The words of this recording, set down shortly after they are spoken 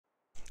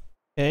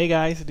Hey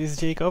guys, this is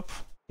Jacob.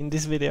 In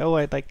this video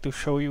I'd like to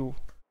show you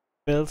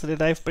builds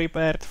that I've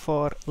prepared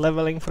for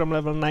leveling from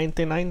level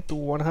 99 to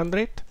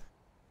 100.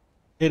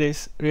 It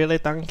is really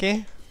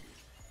tanky.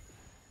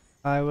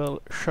 I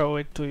will show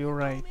it to you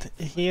right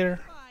here.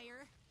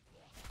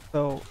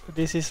 So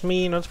this is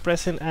me not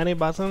pressing any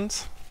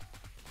buttons.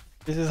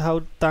 This is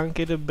how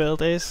tanky the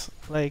build is.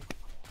 Like,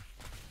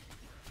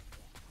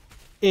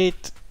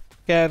 it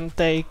can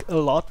take a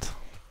lot.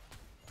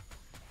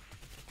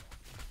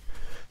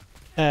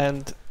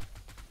 And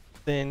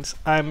since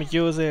I'm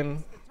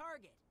using,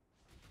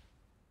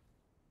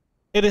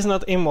 it is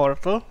not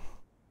immortal,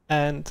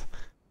 and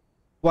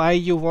why I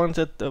want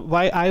a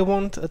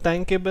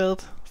tanky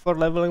build for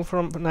leveling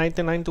from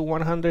 99 to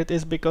 100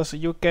 is because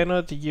you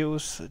cannot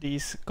use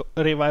these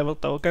revival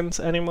tokens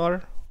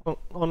anymore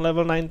on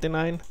level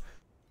 99.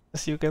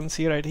 As you can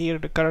see right here,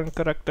 the current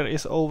character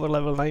is over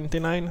level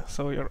 99,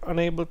 so you're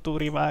unable to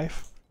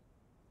revive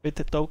with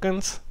the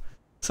tokens.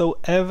 So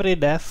every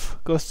death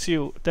costs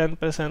you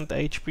 10%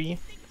 HP,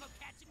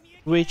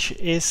 which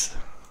is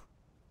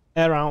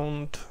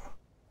around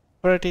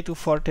 30 to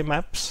 40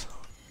 maps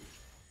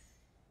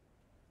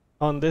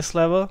on this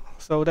level.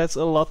 So that's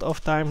a lot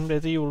of time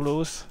that you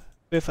lose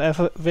with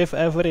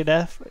every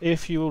death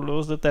if you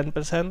lose the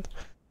 10%.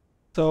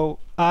 So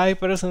I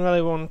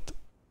personally want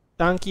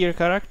tankier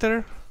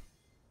character.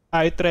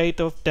 I trade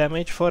off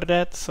damage for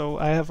that, so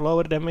I have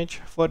lower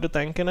damage for the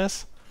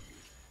tankiness.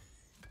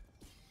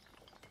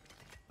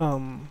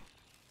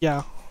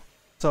 Yeah,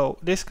 so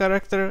this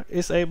character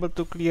is able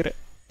to clear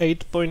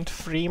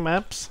 8.3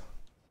 maps,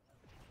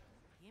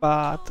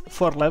 but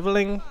for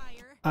leveling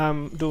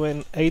I'm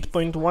doing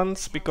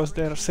 8.1s because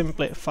they're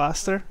simply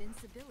faster.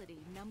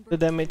 The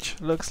damage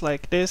looks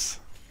like this.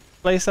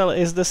 Playstyle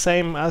is the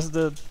same as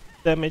the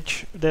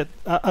damage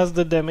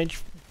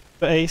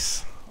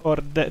base, or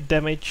the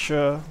damage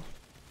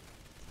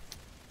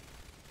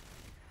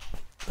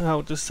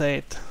how to say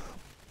it,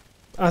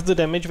 as the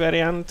damage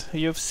variant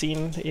you've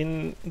seen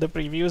in the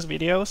previous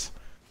videos.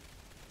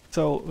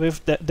 So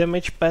with the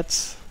damage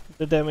pets,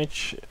 the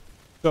damage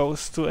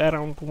goes to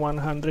around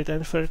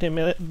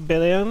 130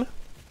 billion.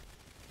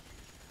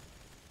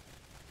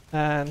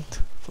 And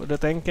for the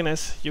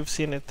tankiness, you've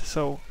seen it.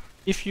 So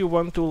if you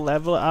want to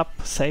level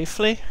up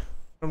safely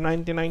from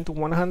 99 to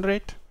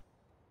 100,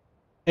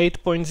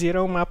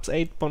 8.0 maps,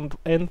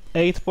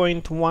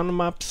 8.1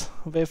 maps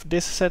with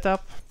this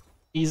setup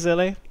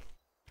easily.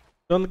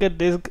 Don't get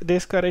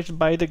discouraged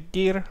by the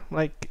gear,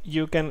 like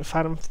you can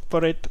farm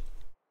for it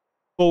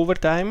over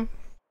time.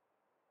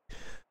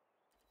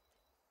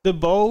 The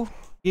bow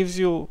gives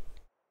you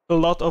a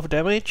lot of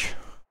damage.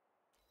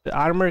 The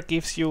armor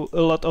gives you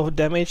a lot of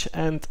damage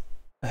and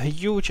a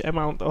huge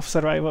amount of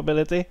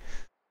survivability.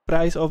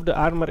 Price of the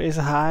armor is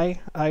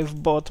high.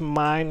 I've bought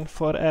mine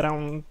for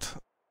around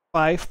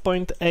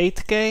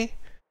 5.8k,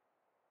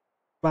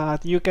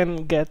 but you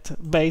can get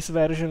base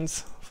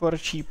versions for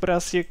cheaper,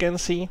 as you can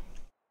see.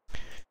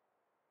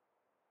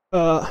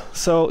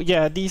 So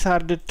yeah, these are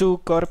the two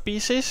core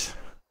pieces.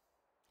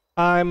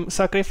 I'm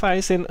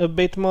sacrificing a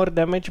bit more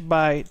damage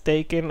by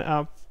taking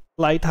a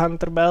Light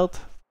Hunter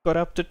belt,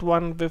 corrupted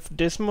one with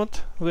this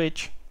mod,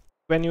 which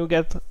when you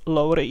get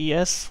lower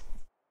ES,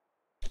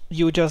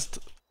 you just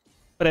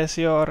press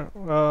your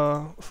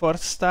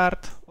force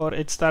start, or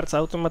it starts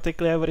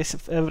automatically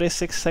every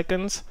 6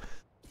 seconds.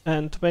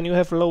 And when you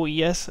have low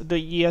ES,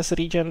 the ES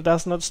regen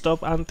does not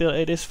stop until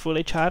it is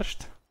fully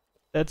charged.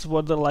 That's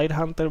what the Light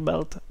Hunter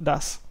belt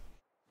does.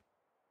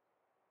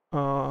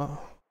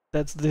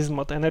 That's this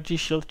mod. Energy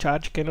shield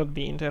charge cannot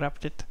be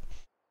interrupted.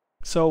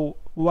 So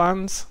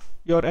once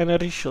your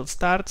energy shield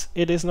starts,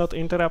 it is not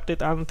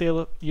interrupted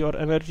until your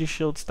energy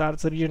shield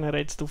starts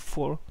regenerates to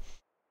full.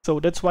 So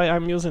that's why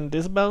I'm using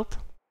this belt.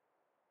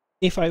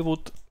 If I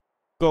would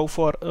go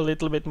for a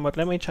little bit more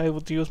damage, I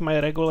would use my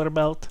regular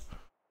belt.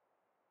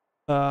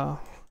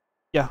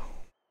 Yeah.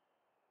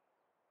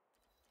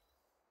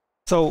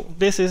 So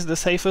this is the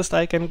safest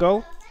I can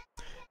go.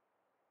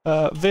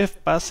 With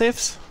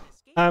passives,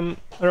 I'm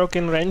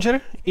rocking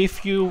Ranger.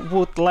 If you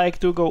would like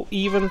to go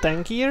even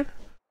tankier,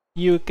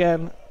 you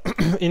can,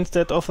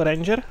 instead of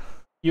Ranger,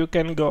 you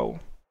can go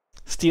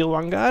Steel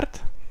Vanguard.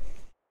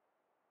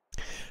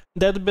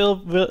 That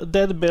build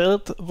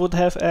would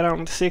have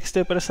around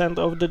 60%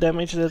 of the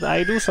damage that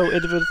I do, so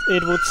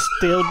it would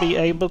still be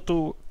able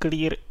to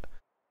clear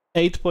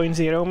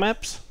 8.0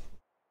 maps.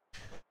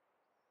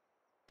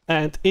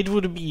 And it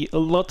would be a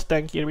lot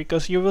tankier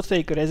because you will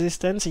take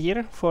resistance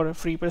here for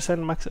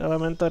 3% max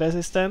elemental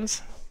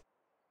resistance.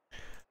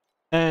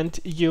 And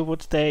you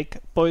would take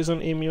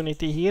poison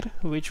immunity here,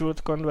 which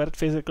would convert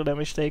physical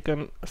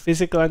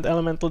and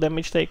elemental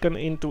damage taken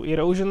into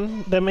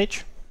erosion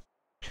damage.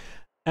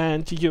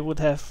 And you would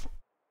have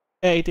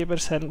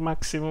 80%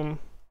 maximum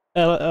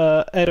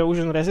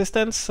erosion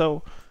resistance.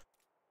 So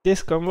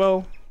this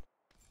combo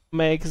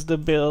makes the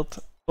build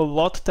a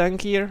lot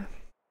tankier.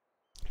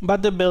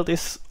 But the build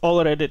is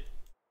already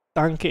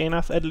tanky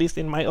enough, at least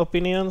in my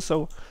opinion,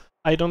 so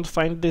I don't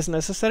find this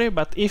necessary.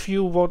 But if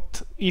you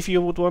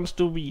would want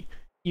to be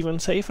even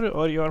safer,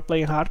 or you are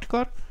playing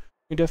hardcore,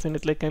 you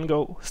definitely can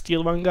go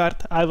Steel Vanguard.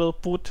 I will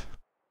put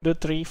the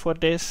tree for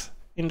this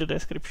in the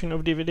description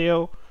of the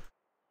video,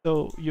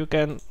 so you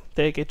can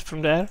take it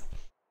from there.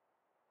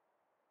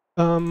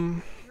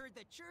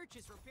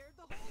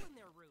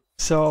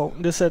 So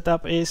the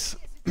setup is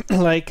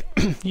like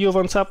you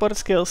want support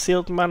skill,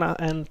 sealed mana,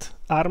 and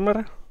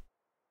armor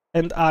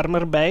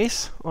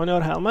base on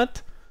your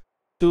helmet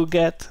to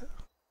get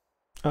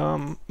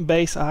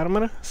base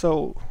armor,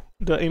 so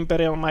the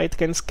Imperial Might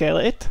can scale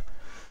it.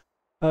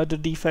 The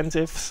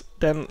defensives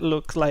then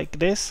look like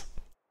this.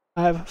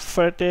 I have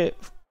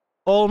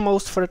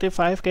almost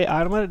 35k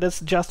armor.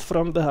 That's just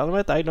from the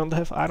helmet. I don't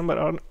have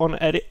armor on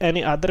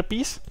any other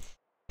piece.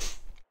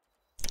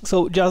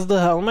 So just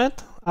the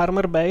helmet,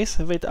 armor base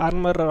with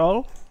armor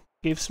roll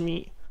gives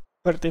me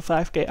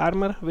 35k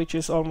armor, which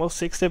is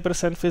almost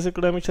 60%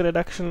 physical damage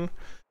reduction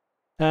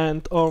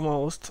and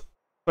almost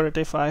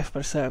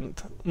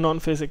 35%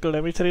 non-physical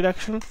damage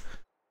reduction.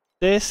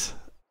 This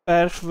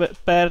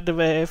paired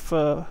with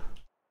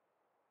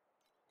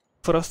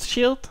Frost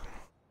Shield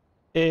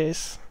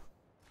is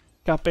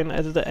capping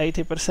at the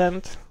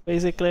 80%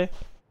 basically.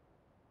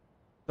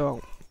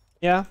 So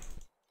yeah.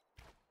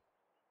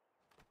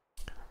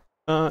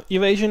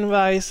 Evasion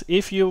wise,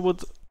 if you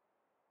would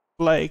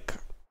like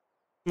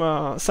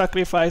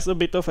sacrifice a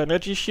bit of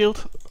energy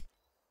shield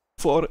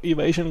for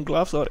evasion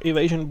gloves or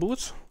evasion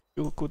boots,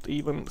 you could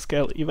even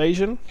scale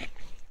evasion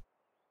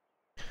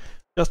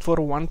just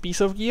for one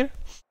piece of gear.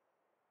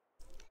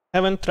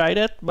 Haven't tried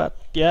it, but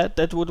yeah,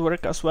 that would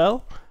work as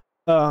well.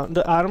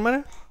 The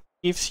armor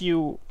gives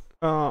you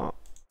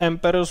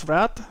Emperor's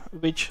Wrath,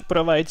 which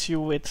provides you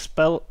with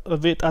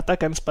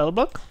attack and spell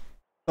block.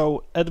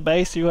 So at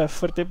base you have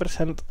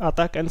 30%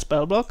 attack and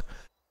spell block,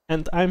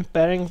 and I'm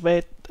pairing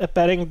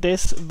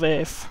this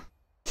with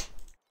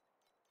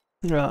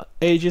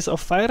Aegis of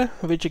Fire,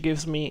 which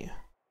gives me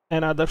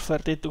another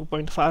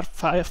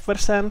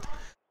 32.5%,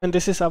 and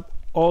this is up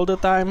all the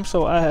time,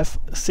 so I have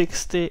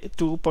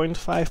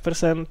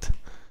 62.5%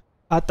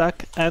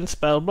 attack and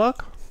spell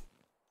block.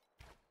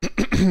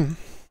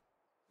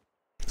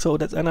 So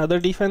that's another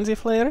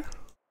defensive layer.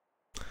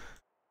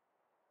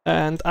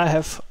 And I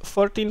have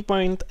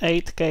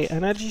 14.8k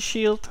energy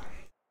shield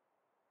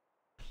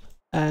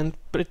and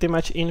pretty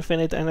much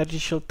infinite energy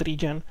shield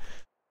regen.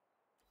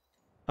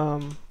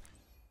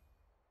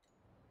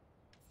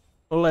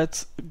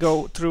 Let's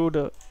go through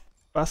the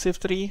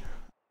passive tree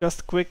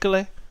just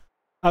quickly.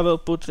 I will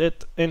put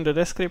it in the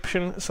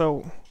description.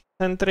 So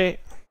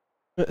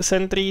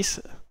sentries,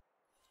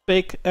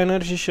 pick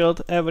energy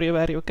shield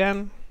everywhere you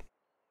can.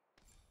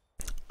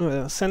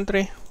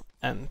 Sentry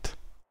and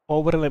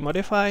overly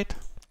modified.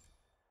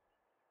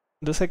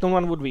 The second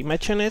one would be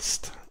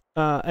Machinist.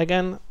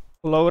 Again,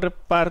 lower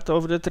part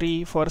of the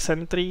tree for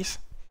sentries,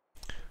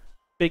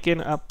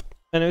 picking up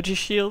energy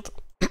shield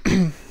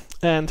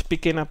and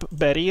picking up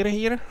barrier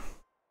here,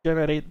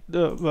 generate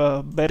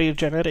the barrier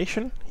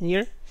generation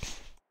here.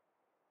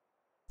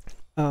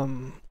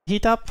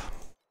 Heat up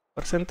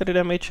for sentry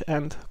damage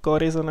and core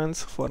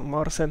resonance for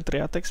more sentry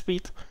attack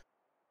speed.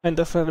 And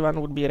the third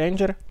one would be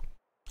Ranger,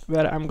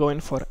 where I'm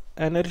going for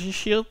energy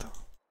shield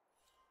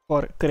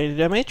for crit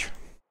damage.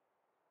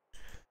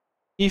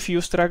 If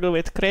you struggle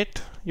with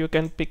crit, you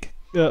can pick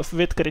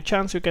with crit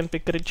chance. You can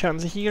pick crit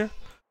chance here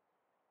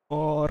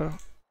or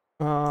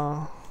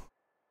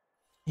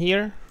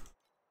here.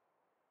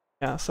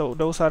 Yeah, so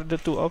those are the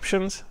two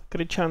options: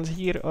 crit chance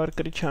here or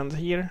crit chance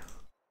here.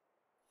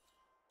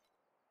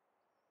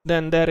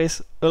 Then there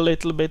is a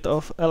little bit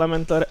of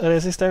elemental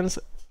resistance,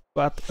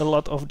 but a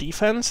lot of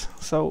defense.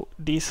 So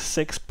these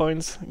 6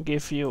 points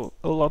give you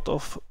a lot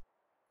of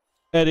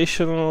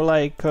additional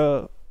like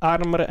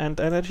armor and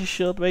energy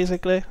shield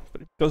basically,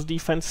 because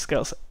defense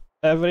scales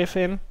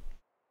everything.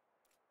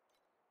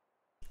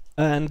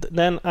 And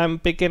then I'm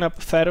picking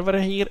up fervor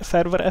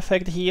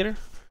effect here,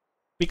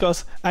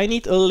 because I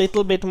need a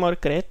little bit more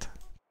crit,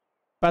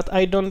 but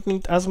I don't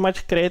need as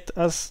much crit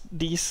as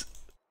these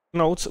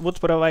nodes would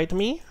provide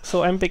me.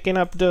 So I'm picking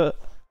up the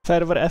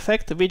fervor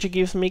effect, which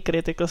gives me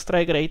critical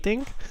strike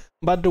rating,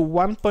 but the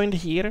 1 point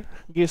here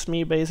gives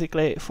me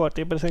basically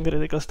 40%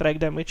 critical strike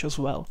damage as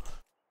well.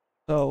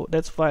 So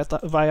that's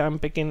why I'm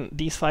picking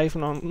these 5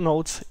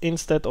 nodes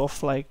instead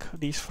of like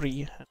these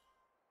 3 and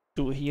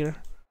 2 here.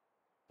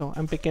 So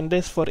I'm picking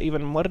this for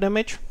even more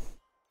damage,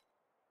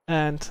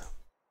 and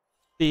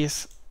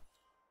these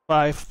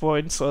 5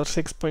 points or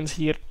 6 points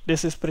here,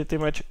 this is pretty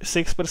much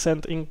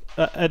 6% in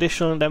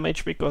additional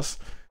damage, because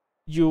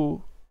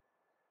you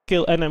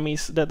kill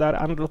enemies that are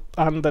under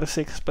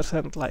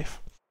 6% life.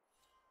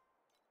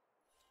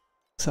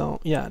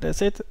 So yeah,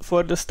 that's it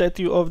for the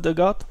statue of the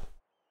god.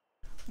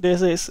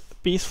 This is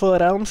Peaceful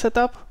Realm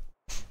setup.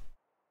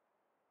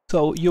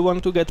 So you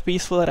want to get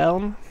Peaceful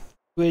Realm,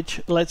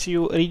 which lets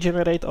you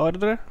regenerate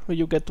order.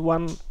 You get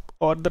 1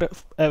 order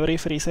every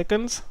 3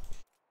 seconds.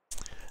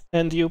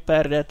 And you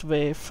pair that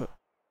with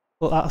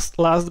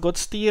Last God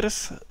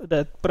Steers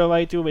that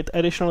provide you with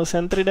additional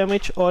sentry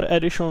damage or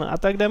additional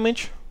attack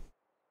damage.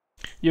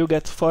 You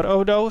get 4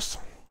 of those,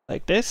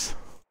 like this.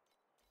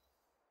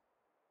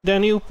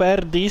 Then you pair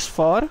these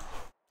 4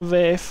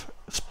 with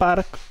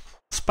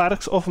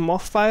Sparks of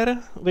Moth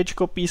Fire, which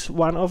copies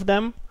one of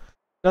them.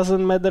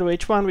 Doesn't matter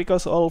which one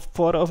because all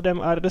 4 of them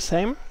are the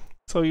same.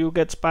 So you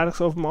get Sparks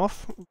of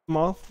Moth,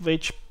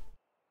 which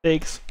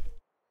takes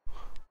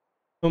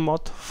a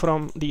mod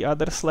from the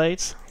other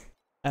slates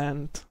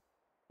and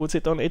puts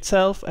it on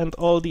itself, and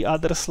all the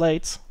other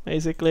slates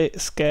basically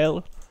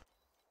scale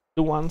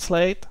to one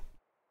slate.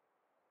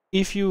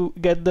 If you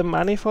get the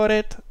money for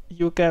it,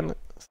 you can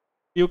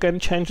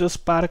change the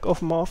Spark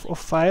of Moth of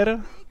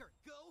Fire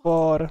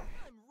for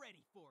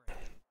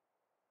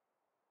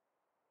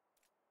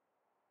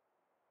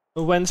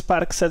when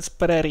Spark sets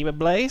Prairie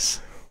Ablaze.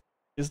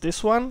 Is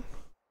this one.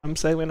 I'm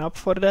saving up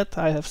for that.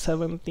 I have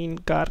 17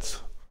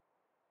 cards.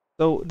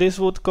 So this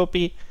would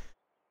copy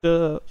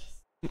the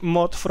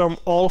mod from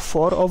all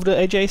 4 of the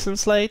adjacent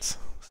slates.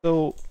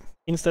 So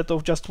instead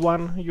of just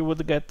one, you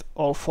would get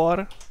all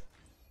 4.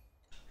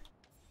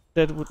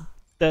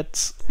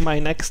 That's my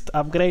next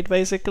upgrade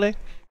basically.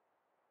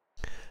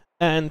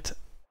 And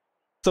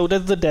so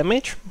that's the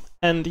damage.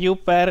 And you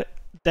pair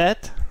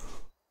that.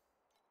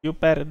 You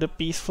pair the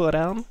Peaceful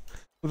Realm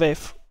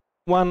with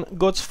 1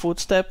 God's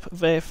Footstep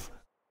with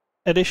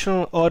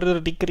additional order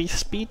decrease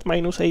speed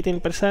minus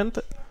 18%.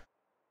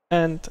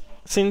 And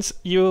since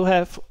you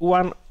have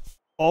 1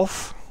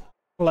 off,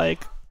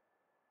 like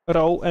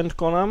row and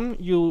column,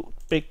 you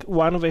pick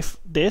 1 with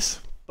this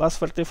plus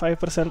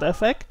 35%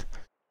 effect,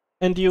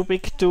 and you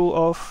pick 2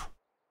 of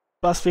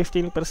plus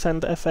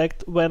 15%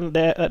 effect when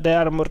there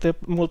are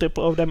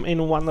multiple of them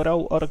in 1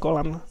 row or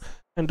column,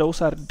 and those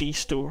are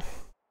these 2.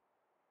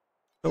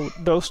 So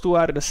those 2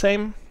 are the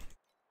same.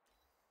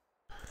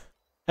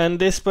 And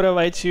this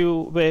provides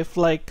you with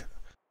like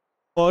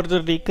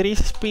order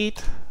decrease speed,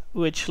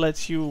 which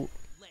lets you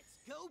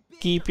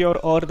keep your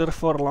order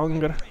for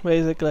longer,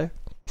 basically.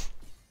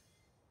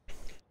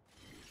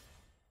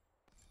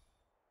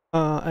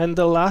 And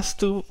the last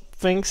 2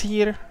 things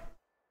here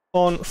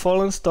on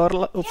Fallen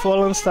Starlight, on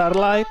Fallen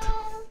Starlight,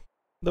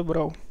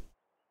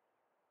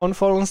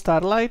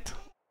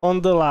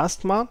 on the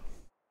last mod,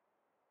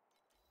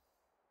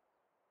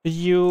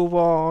 you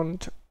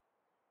want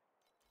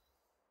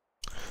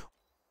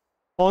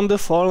on the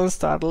Fallen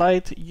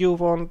Starlight, you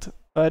want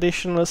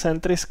additional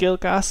sentry skill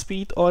cast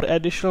speed or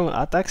additional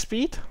attack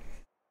speed.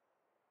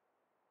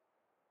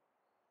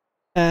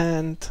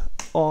 And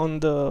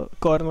on the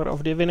Corner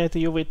of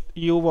Divinity,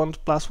 you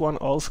want +1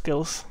 all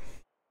skills,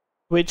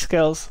 which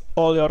scales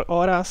all your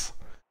auras,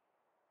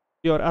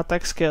 your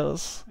attack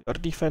skills, your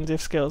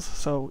defensive skills.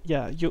 So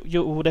yeah,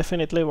 you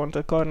definitely want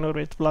a corner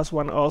with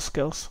 +1 all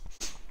skills.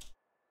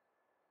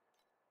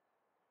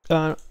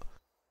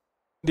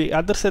 The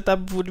other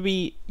setup would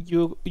be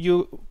you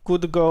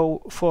could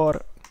go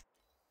for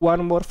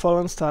 1 more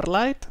Fallen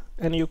Starlight,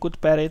 and you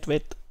could pair it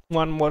with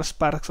 1 more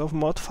Sparks of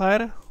Moth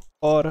Fire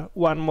or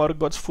 1 more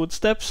God's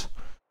Footsteps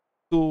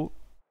to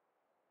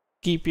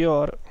keep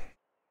your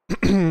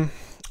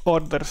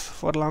orders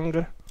for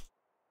longer.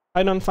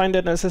 I don't find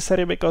it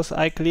necessary because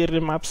I clear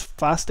the maps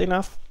fast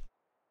enough.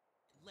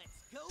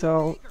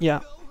 So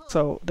yeah,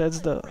 so that's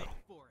the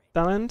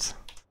talents.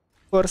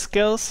 For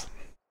skills,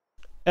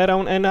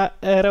 arrow and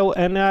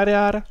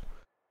AR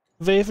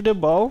with the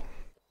bow,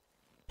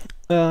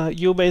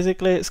 you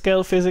basically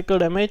scale physical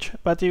damage,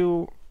 but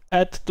you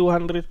add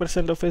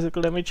 200% of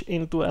physical damage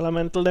into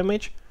elemental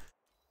damage,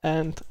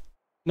 and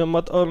the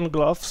mod on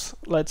gloves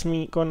lets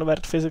me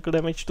convert physical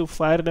damage to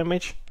fire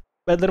damage.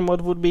 Better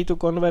mod would be to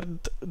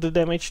convert the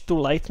damage to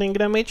lightning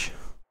damage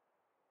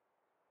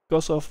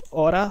because of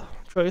aura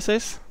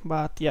choices,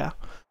 but yeah,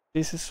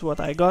 this is what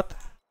I got,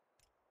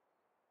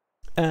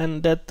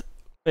 and that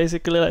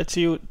basically lets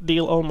you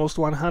deal almost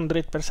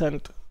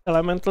 100%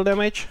 elemental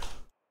damage.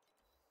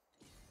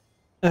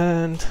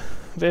 And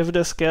with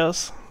the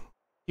scales,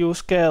 you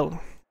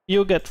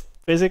get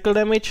physical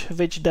damage,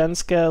 which then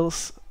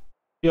scales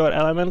your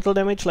elemental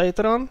damage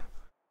later on,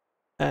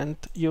 and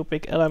you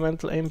pick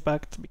elemental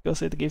impact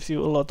because it gives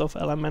you a lot of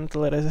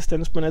elemental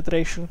resistance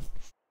penetration.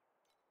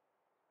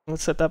 The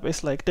setup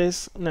is like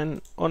this. And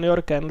then on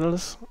your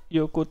candles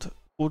you could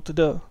put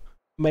the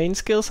main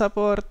skill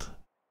support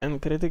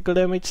and critical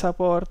damage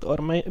support, or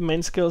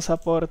main skill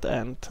support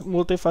and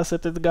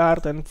multifaceted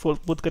guard, and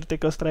put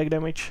critical strike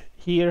damage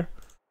here.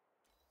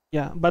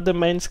 Yeah, but the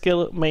main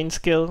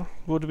skill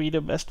would be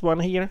the best one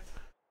here,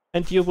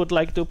 and you would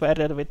like to pair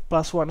that with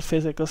 +1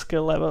 physical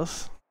skill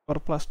levels or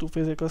 +2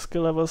 physical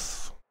skill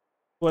levels,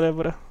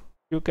 whatever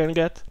you can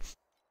get.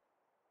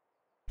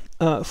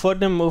 For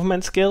the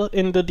movement skill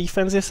in the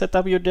defensive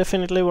setup, you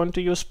definitely want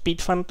to use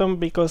Speed Phantom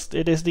because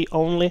it is the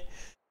only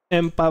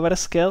empower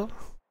skill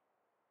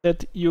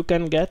that you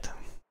can get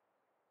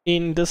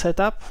in the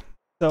setup.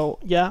 So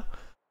yeah,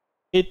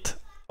 it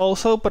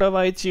also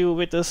provides you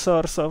with a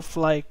source of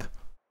like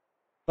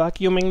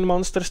vacuuming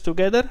monsters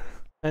together,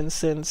 and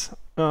since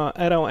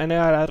arrow and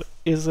AR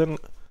is a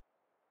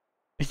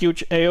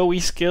huge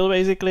AoE skill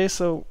basically,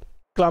 so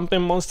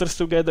clumping monsters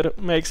together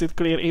makes it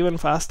clear even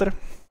faster,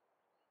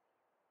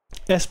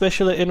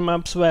 especially in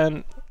maps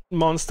when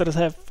monsters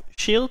have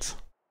shields.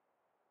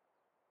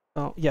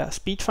 Oh yeah,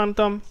 Speed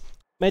Phantom,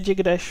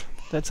 Magic Dash,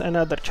 that's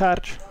another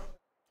charge,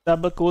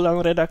 double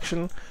cooldown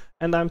reduction,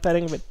 and I'm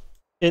pairing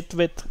it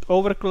with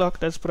Overclock,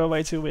 that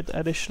provides you with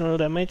additional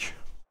damage.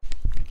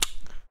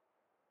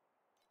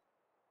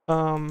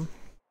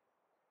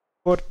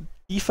 For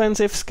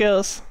defensive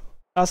skills,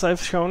 as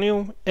I've shown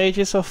you,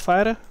 Aegis of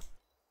Fire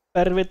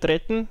paired with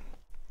Written.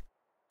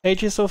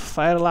 Aegis of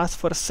Fire lasts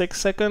for 6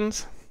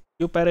 seconds.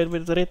 You pair it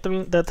with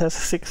Written, that has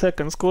 6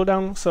 seconds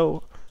cooldown,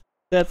 so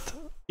that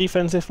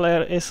defensive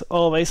layer is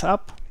always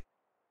up.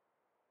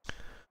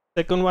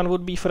 Second one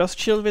would be Frost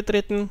Shield with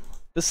Written,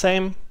 the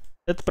same,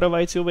 that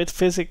provides you with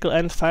physical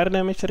and fire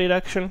damage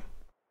reduction.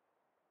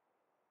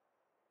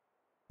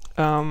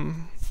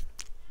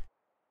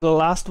 The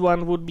last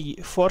one would be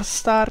Force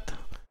Start.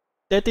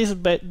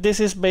 This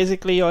is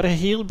basically your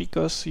heal,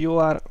 because you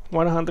are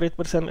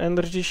 100%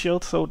 energy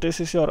shield, so this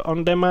is your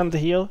on-demand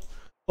heal,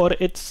 or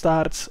it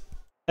starts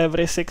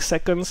every 6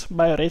 seconds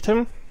by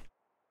rhythm.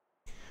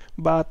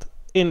 But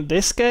in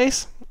this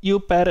case,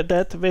 you pair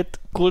that with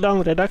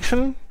cooldown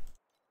reduction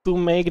to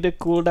make the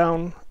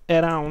cooldown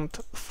around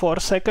 4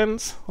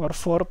 seconds or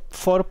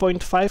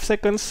 4.5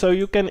 seconds, so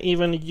you can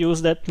even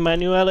use that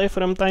manually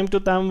from time to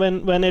time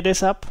when it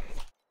is up.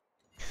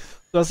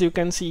 So as you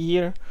can see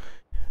here,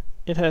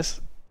 it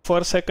has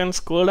 4 seconds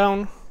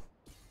cooldown,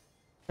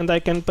 and I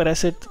can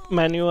press it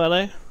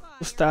manually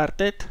to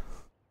start it,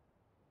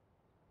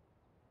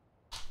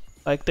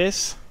 like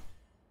this.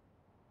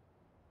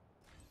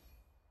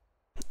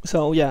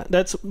 So yeah,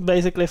 that's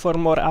basically for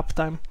more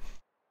uptime.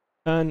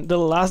 And the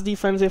last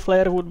defensive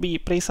layer would be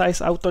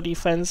Precise Auto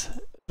Defense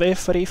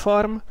with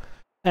Reform,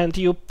 and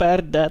you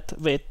pair that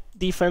with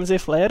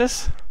defensive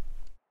layers.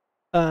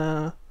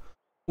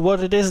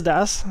 What this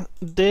does,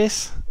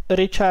 this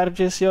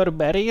recharges your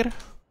barrier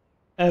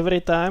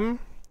every time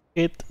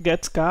it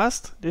gets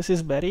cast. This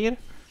is barrier,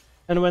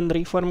 and when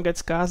Reform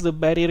gets cast, the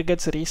barrier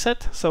gets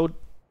reset. So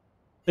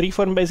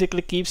Reform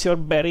basically keeps your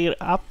barrier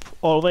up,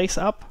 always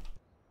up,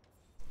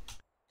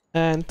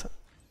 and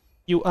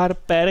you are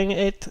pairing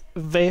it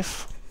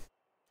with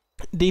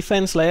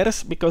defense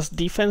layers, because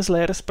defense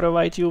layers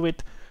provide you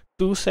with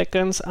 2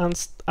 seconds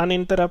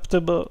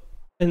uninterruptible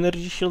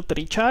energy shield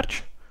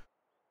recharge.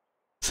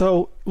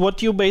 So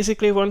what you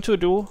basically want to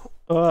do,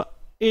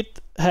 it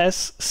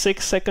has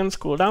 6 seconds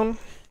cooldown.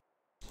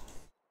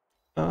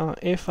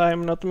 If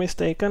I'm not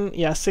mistaken,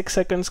 yeah, 6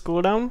 seconds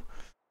cooldown.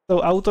 So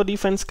auto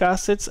defense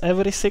casts it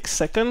every 6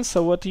 seconds.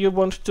 So what you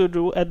want to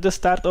do at the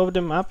start of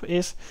the map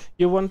is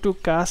you want to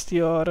cast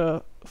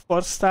your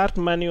Force Start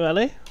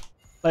manually,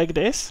 like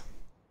this,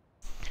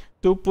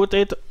 to put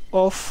it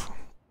off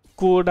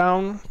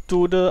cooldown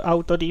to the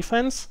auto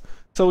defense,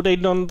 so they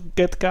don't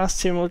get cast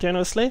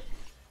simultaneously.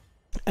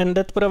 And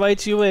that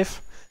provides you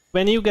with,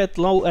 when you get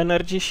low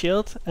energy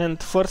shield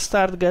and Force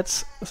Start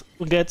gets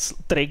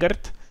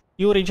triggered,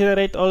 you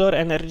regenerate all your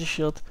energy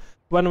shield.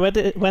 When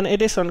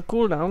it is on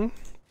cooldown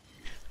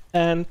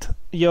and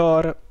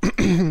your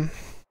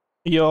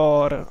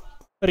your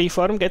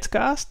Reform gets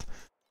cast,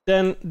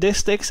 then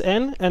this takes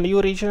in and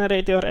you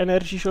regenerate your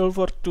energy shield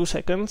for 2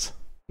 seconds,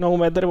 no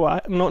matter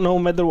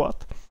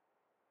what.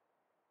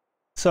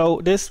 So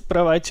this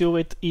provides you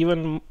with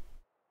even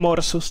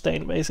more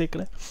sustain,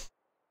 basically.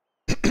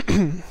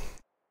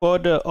 For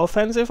the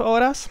offensive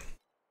auras,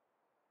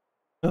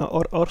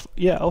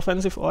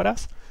 offensive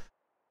auras,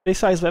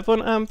 Precise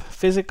Weapon Amp,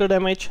 physical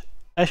damage,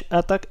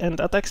 attack and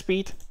attack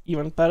speed,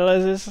 even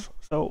paralysis,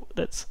 so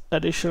that's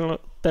additional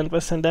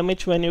 10%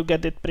 damage when you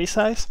get it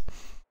precise.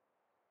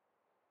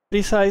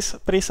 Precise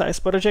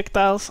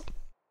projectiles,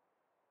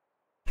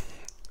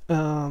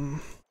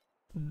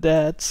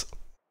 that's,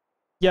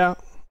 yeah,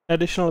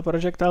 additional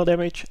projectile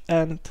damage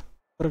and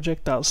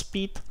projectile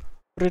speed.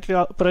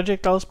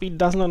 Projectile speed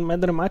does not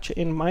matter much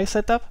in my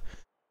setup,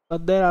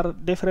 but there are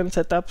different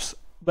setups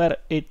where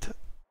it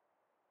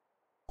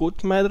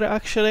could matter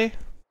actually,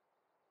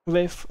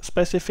 with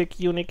specific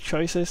unique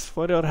choices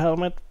for your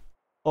helmet,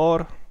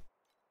 or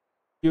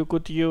you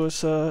could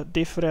use a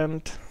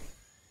different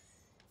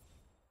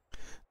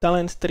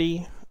talent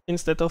tree.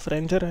 Instead of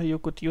Ranger, you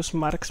could use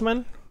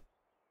Marksman,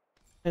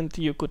 and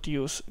you could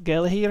use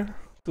Gale here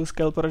to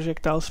scale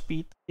projectile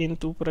speed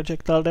into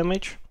projectile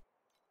damage.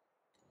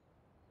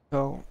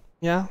 So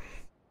yeah.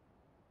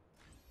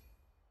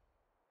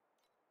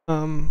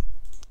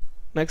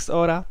 Next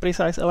aura,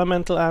 Precise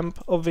Elemental Amp.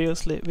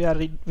 Obviously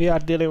we are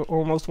dealing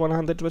almost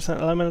 100%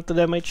 elemental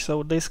damage,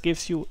 so this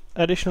gives you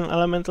additional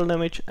elemental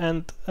damage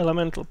and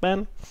elemental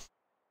pen.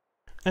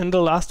 And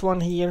the last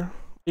one here,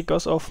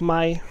 because of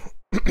my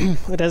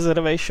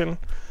reservation,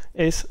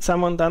 is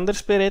Summon Thunder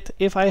Spirit.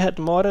 If I had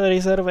more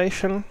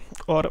reservation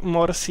or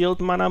more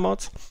sealed mana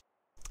mods,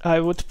 I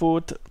would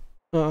put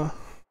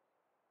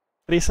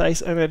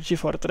Precise Energy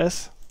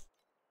Fortress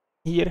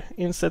here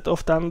instead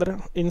of Thunder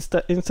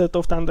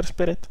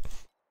Spirit,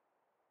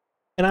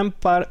 and I'm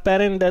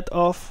pairing that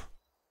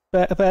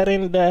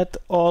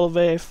all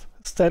with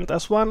Stand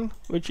as One,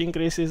 which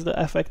increases the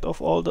effect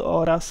of all the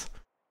auras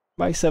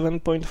by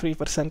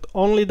 7.3%.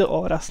 Only the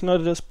auras,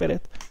 not the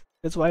spirit.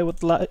 That's why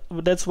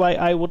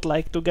I would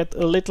like to get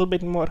a little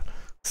bit more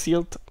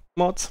shield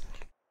mods,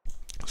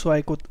 so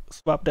I could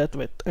swap that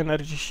with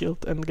energy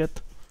shield and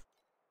get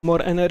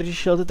more energy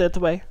shield that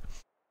way.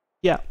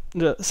 Yeah,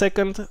 the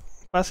second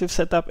passive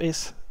setup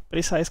is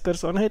precise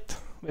curse on hit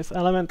with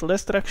elemental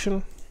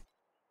destruction.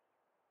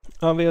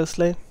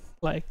 Obviously,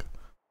 like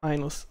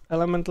minus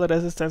elemental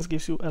resistance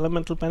gives you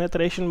elemental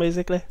penetration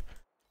basically.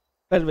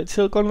 Paired with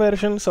shield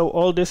conversion, so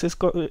all this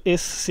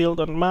is sealed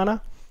on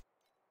mana.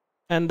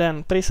 And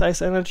then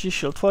precise energy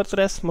shield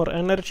fortress, more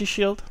energy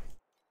shield.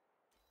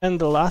 And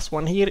the last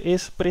one here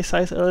is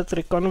precise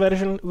electric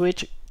conversion,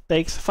 which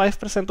takes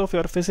 5% of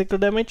your physical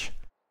damage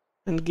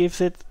and gives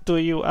it to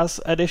you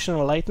as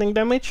additional lightning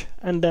damage,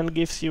 and then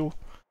gives you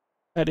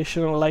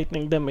additional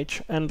lightning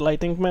damage and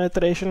lightning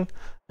penetration.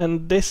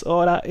 And this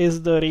aura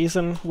is the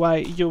reason why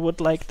you would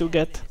like to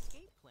get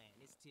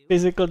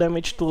physical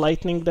damage to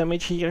lightning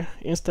damage here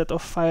instead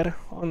of fire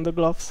on the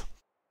gloves.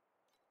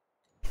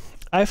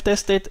 I've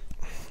tested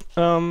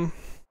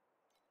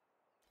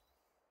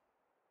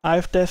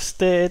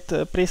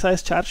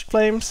precise charged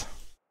flames.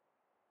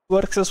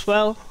 Works as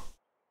well.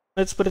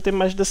 It's pretty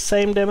much the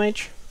same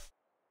damage,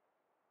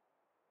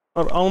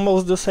 or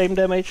almost the same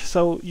damage,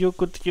 so you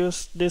could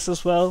use this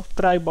as well.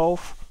 Try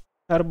both.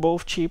 They're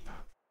both cheap.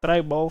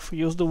 Try both.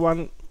 Use the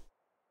one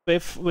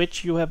with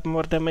which you have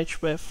more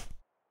damage with.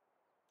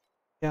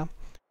 Yeah.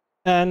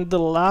 And the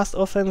last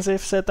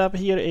offensive setup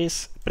here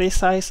is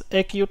precise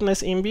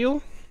acuteness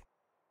imbue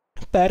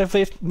pair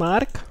with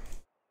mark.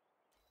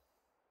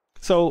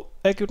 So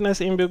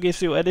acuteness imbue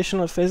gives you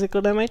additional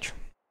physical damage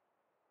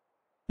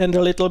and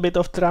a little bit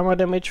of trauma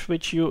damage,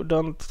 which you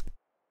don't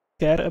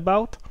care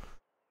about,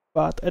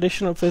 but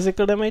additional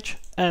physical damage.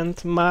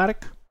 And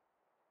mark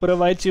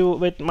provides you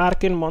with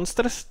marking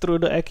monsters through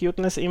the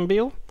acuteness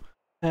imbue,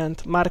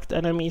 and marked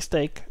enemies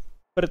take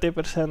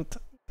 30%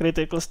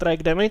 critical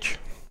strike damage,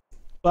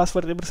 plus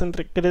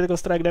 40% critical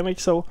strike damage.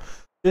 So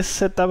this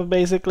setup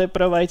basically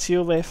provides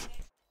you with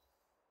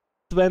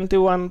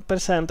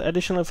 21%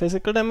 additional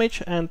physical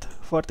damage and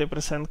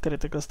 40%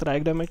 critical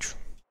strike damage.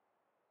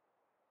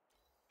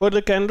 For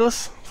the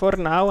candles, for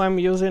now I'm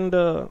using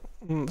the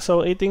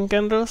soul eating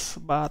candles,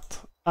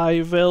 but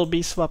I will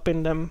be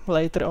swapping them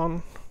later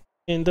on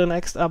in the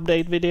next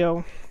update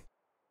video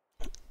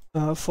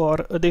for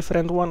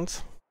different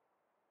ones.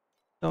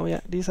 So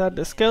yeah, these are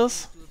the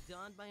skills.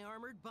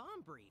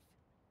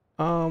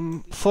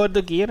 For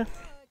the gear,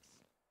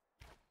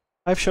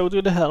 I've showed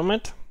you the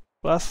helmet,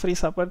 plus 3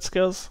 support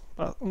skills,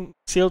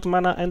 shield,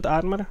 mana and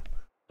armor.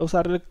 Those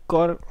are the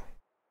core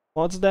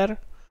mods there.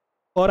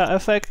 Aura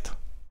effect,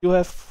 you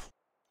have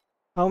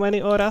how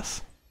many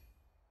auras?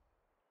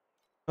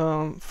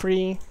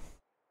 3,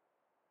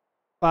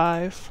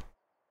 5.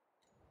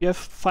 You have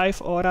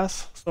 5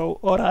 auras, so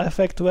aura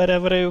effect,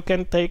 wherever you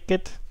can take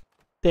it,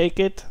 take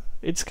it.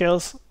 It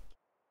scales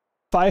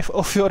 5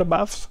 of your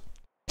buffs.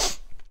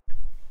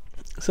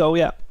 So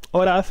yeah,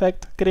 aura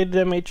effect, crit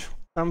damage,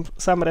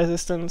 some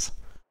resistance,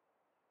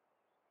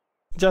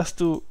 just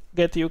to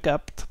get you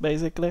capped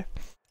basically.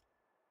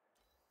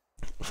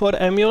 For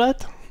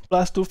amulet,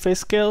 plus 2 phys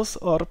skills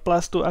or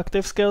plus 2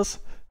 active skills.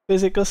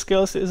 Physical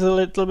skills is a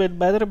little bit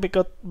better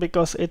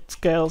because it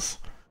scales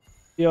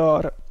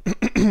your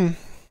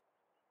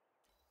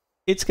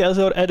it scales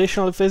your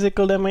additional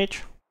physical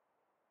damage,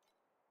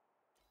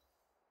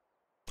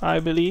 I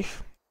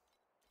believe.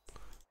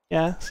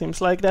 Yeah,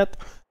 seems like that.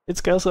 It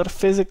scales your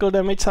physical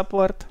damage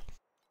support.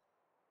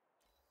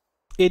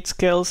 It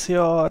scales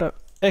your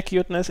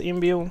acuteness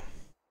imbue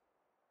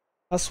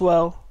as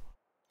well.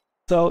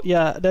 So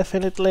yeah,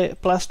 definitely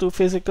plus 2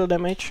 physical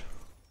damage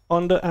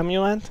on the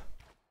amulet.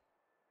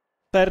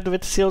 Paired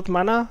with sealed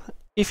mana,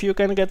 if you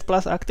can get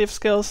plus active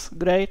skills,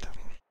 great.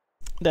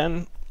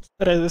 Then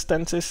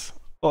resistances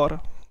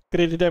or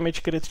crit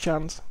damage, crit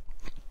chance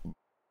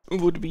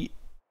would be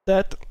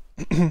that.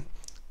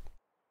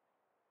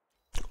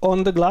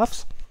 On the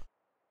gloves,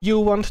 you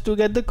want to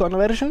get the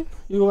conversion.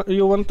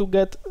 You want to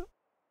get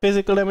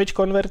physical damage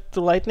convert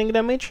to lightning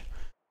damage.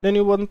 Then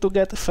you want to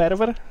get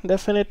fervor,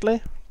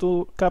 definitely,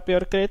 to cap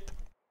your crit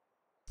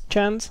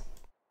chance.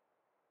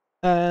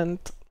 And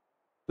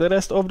the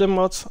rest of the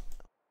mods,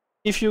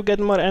 if you get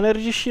more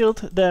energy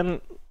shield,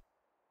 then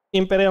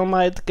Imperial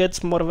Might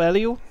gets more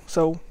value,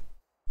 so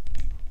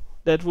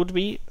that would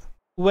be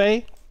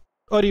way.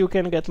 Or you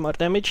can get more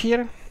damage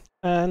here.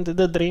 And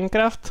the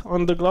Dreamcraft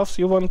on the gloves,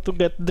 you want to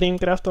get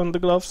Dreamcraft on the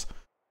gloves,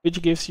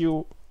 which gives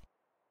you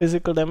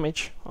physical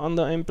damage on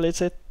the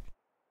implicit.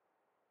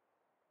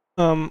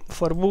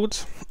 For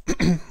boots,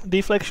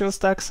 deflection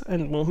stacks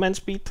and movement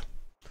speed.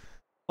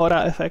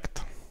 Aura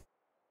effect.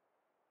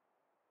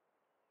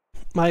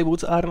 My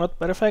boots are not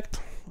perfect,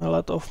 a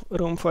lot of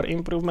room for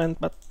improvement,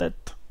 but that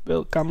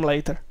will come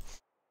later.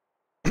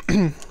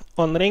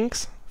 On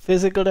rings,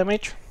 physical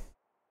damage,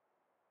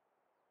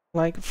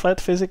 like flat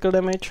physical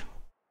damage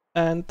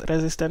and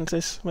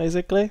resistances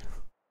basically.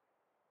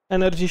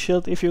 Energy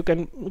shield, if you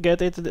can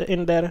get it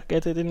in there,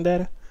 get it in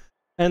there.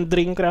 And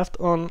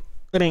Dreamcraft on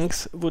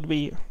rings would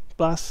be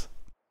plus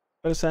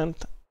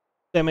 %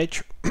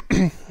 damage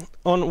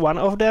on one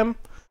of them.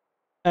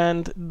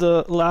 And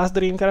the last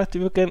Dreamcraft,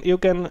 you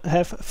can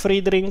have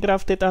 3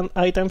 Dreamcrafted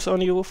items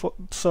on you.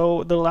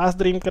 So the last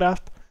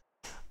Dreamcraft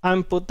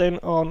I'm putting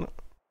on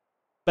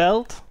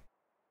belt.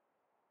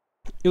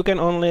 You can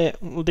only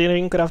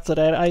Dreamcraft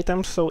rare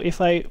items. So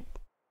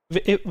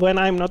when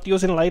I'm not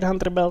using Light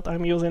Hunter belt,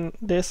 I'm using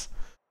this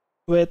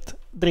with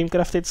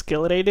Dreamcrafted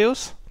skill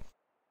radius.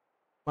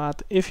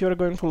 But if you're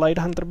going for Light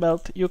Hunter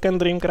belt, you can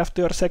Dreamcraft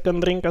your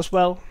second ring as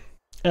well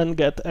and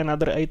get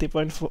another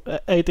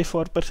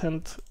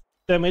 84%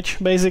 damage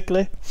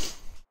basically.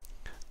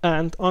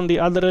 And on the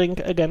other ring,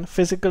 again,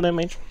 physical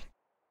damage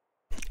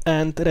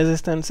and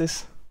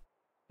resistances.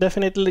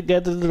 Definitely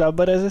get the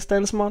rubber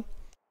resistance mod.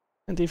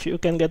 And if you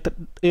can get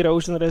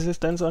erosion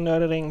resistance on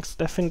your rings,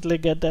 definitely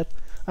get that.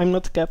 I'm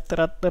not capped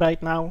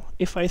right now.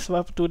 If I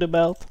swap to the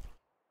belt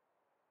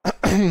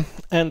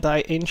and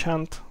I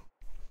enchant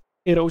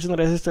erosion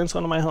resistance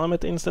on my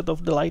helmet instead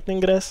of the lightning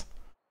grass,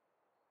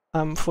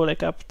 I'm fully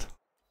capped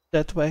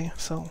that way.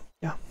 So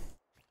yeah.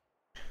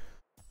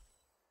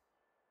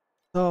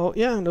 So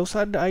yeah, those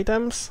are the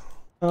items.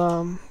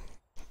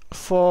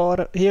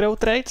 For hero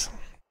traits,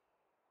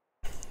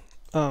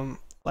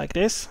 like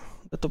this,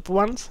 the top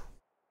ones,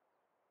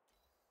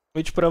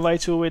 which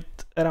provides you with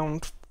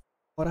around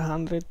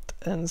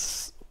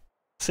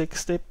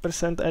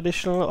 460%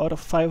 additional or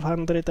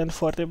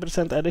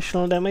 540%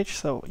 additional damage.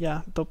 So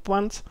yeah, top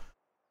ones.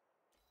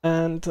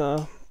 And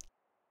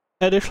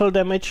additional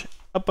damage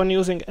upon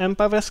using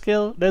Empower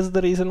skill. That's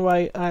the reason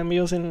why I'm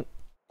using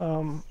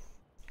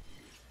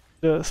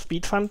the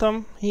Speed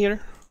Phantom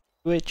here,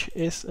 which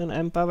is an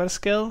Empower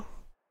skill.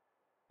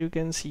 You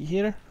can see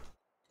here.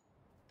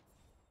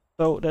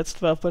 So that's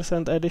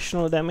 12%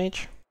 additional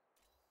damage.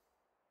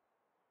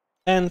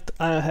 And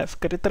I have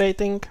crit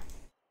rating.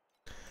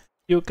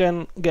 You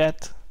can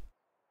get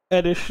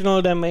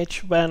additional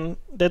damage when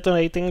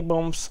detonating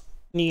bombs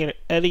near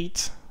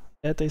elites.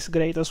 That is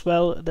great as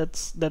well.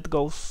 That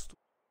goes,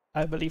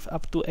 I believe,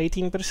 up to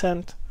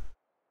 18%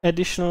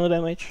 additional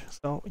damage.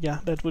 So yeah,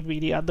 that would be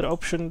the other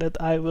option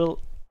that I will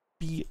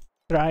be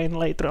trying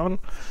later on.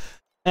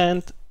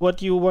 And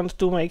what you want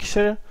to make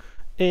sure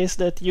is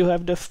that you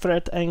have the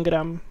threat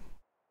engram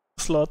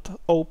slot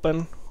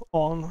open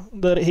on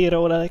the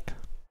hero deck.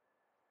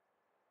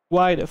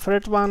 Why the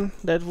third one?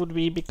 That would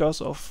be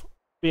because of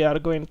we are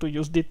going to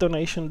use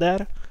detonation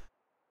there,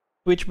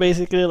 which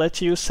basically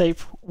lets you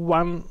save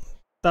 1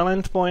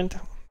 talent point,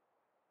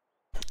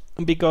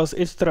 because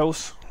it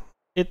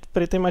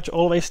pretty much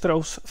always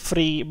throws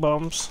 3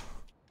 bombs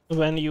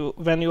when you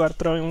are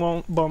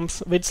throwing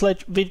bombs, which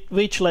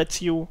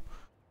lets you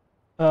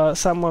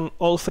summon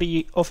all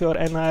 3 of your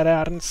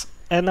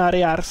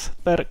NRARs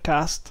per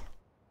cast.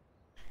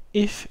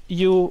 If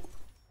you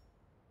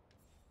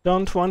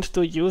don't want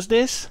to use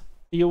this,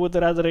 you would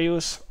rather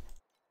use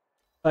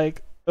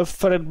like a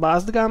third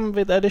blast gun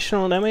with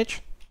additional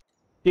damage.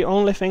 The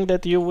only thing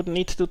that you would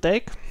need to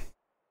take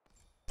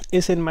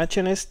is in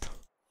Machinist.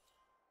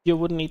 You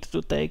would need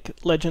to take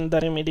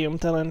legendary medium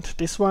talent,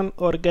 this one,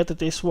 or get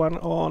this one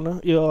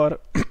on your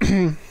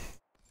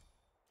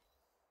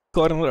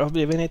Corner of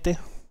Divinity.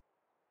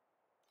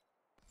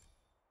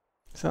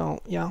 So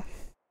yeah,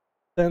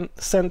 then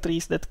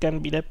sentries that can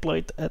be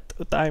deployed at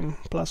a time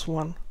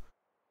 +1.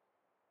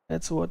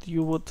 That's what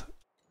you would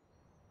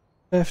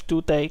have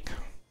to take.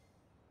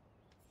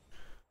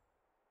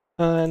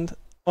 And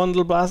on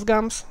the blast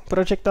guns,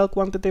 projectile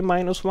quantity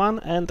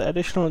 -1 and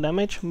additional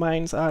damage.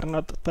 Mines are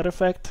not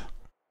perfect,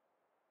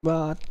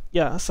 but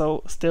yeah,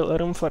 so still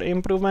room for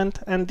improvement.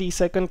 And the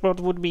second mod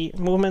would be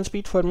movement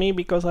speed for me,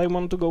 because I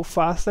want to go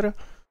faster,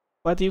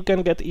 but you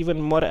can get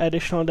even more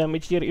additional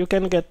damage here. You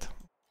can get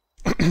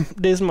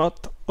this mod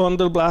on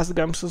the blast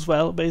guns as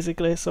well,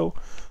 basically. So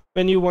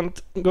when you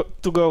want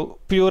to go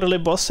purely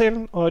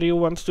bossing, or you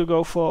want to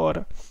go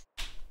for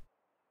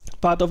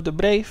Path of the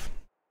Brave,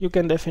 you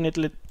can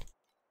definitely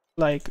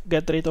like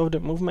get rid of the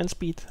movement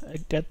speed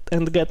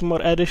and get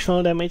more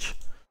additional damage.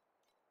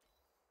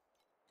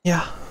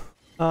 Yeah,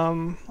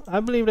 I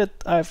believe that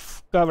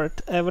I've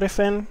covered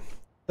everything.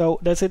 So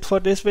that's it for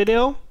this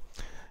video.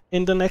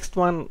 In the next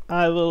one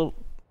I will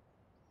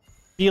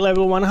be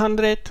level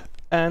 100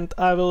 and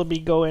I will be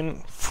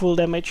going full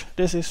damage.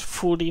 This is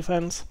full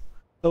defense.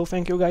 So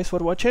thank you guys for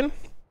watching.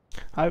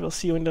 I will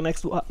see you in the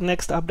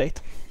next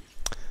update.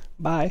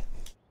 Bye.